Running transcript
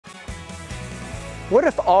What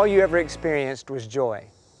if all you ever experienced was joy?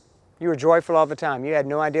 You were joyful all the time. You had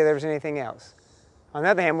no idea there was anything else. On the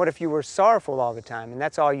other hand, what if you were sorrowful all the time and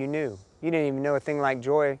that's all you knew? You didn't even know a thing like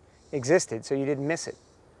joy existed, so you didn't miss it.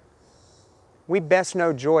 We best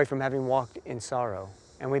know joy from having walked in sorrow,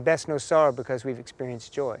 and we best know sorrow because we've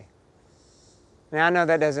experienced joy. Now, I know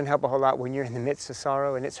that doesn't help a whole lot when you're in the midst of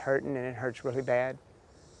sorrow and it's hurting and it hurts really bad.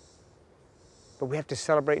 But we have to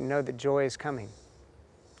celebrate and know that joy is coming.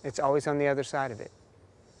 It's always on the other side of it.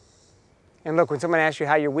 And look, when someone asks you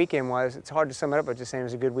how your weekend was, it's hard to sum it up by just saying it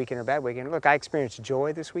was a good weekend or a bad weekend. Look, I experienced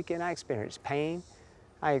joy this weekend. I experienced pain.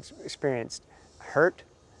 I experienced hurt.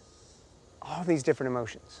 All these different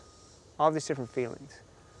emotions, all these different feelings.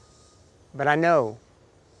 But I know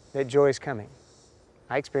that joy is coming.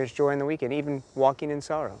 I experienced joy in the weekend, even walking in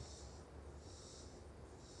sorrow.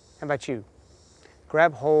 How about you?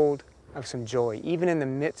 Grab hold of some joy, even in the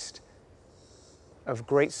midst of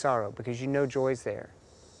great sorrow, because you know joy's there.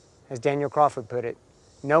 As Daniel Crawford put it,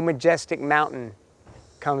 no majestic mountain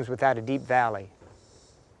comes without a deep valley,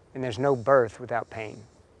 and there's no birth without pain.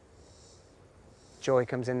 Joy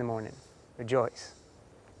comes in the morning. Rejoice.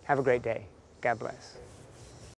 Have a great day. God bless.